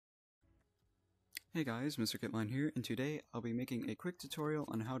Hey guys, mr.kitloin here, and today I'll be making a quick tutorial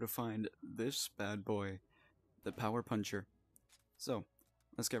on how to find this bad boy, the Power Puncher. So,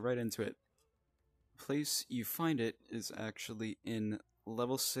 let's get right into it. The place you find it is actually in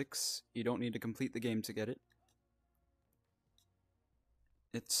level 6. You don't need to complete the game to get it.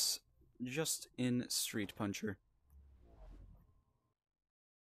 It's just in Street Puncher.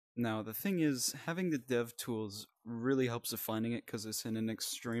 Now, the thing is, having the dev tools really helps with finding it because it's in an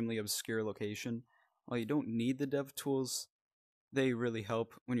extremely obscure location. While you don't need the dev tools, they really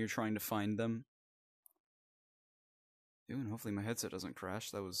help when you're trying to find them. Ew, and hopefully my headset doesn't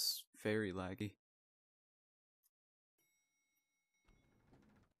crash. That was very laggy.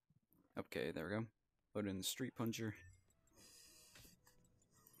 Okay, there we go. Put in the Street Puncher.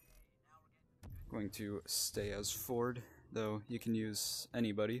 Going to stay as Ford, though you can use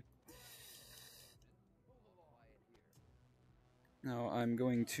anybody. Now I'm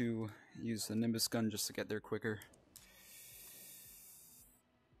going to use the Nimbus gun just to get there quicker.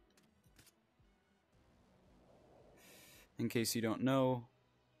 In case you don't know,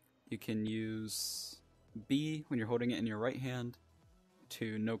 you can use B when you're holding it in your right hand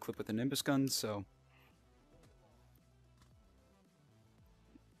to no clip with the Nimbus gun, so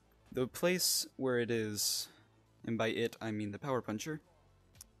the place where it is, and by it I mean the Power Puncher,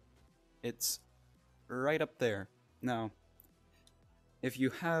 it's right up there. Now, if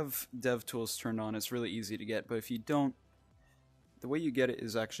you have dev tools turned on, it's really easy to get, but if you don't, the way you get it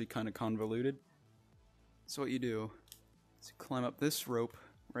is actually kind of convoluted. So what you do is you climb up this rope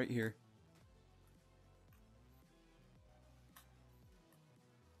right here.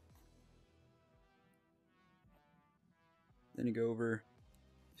 Then you go over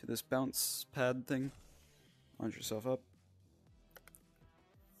to this bounce pad thing, launch yourself up.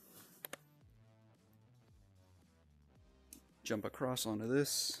 Jump across onto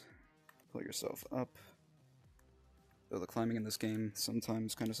this, pull yourself up. Though the climbing in this game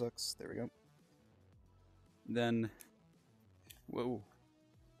sometimes kind of sucks. There we go. Then, whoa.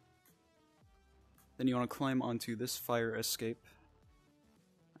 Then you want to climb onto this fire escape.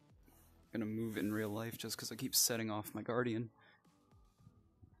 I'm gonna move in real life just because I keep setting off my guardian.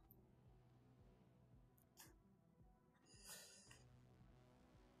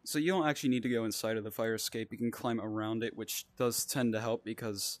 So you don't actually need to go inside of the fire escape, you can climb around it, which does tend to help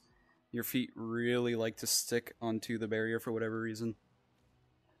because your feet really like to stick onto the barrier for whatever reason.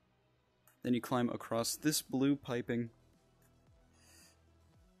 Then you climb across this blue piping.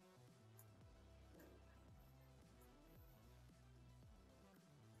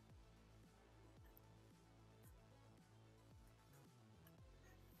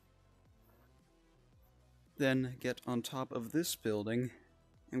 Then get on top of this building,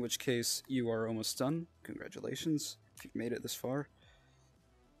 in which case you are almost done. Congratulations if you've made it this far.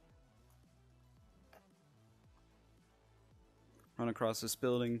 Run across this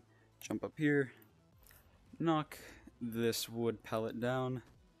building, jump up here, knock this wood pallet down,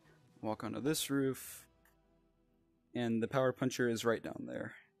 walk onto this roof, and the Power Puncher is right down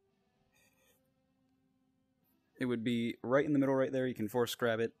there. It would be right in the middle right there. You can force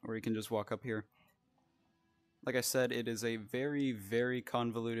grab it, or you can just walk up here. Like I said, it is a very, very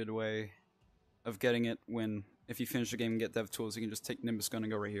convoluted way of getting it when, if you finish the game and get dev tools, you can just take Nimbus gun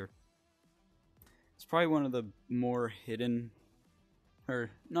and go right here. It's probably one of the more hidden,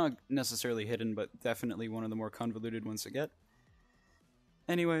 or not necessarily hidden, but definitely one of the more convoluted ones to get.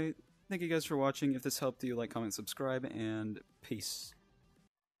 Anyway, thank you guys for watching. If this helped you, like, comment, subscribe, and peace.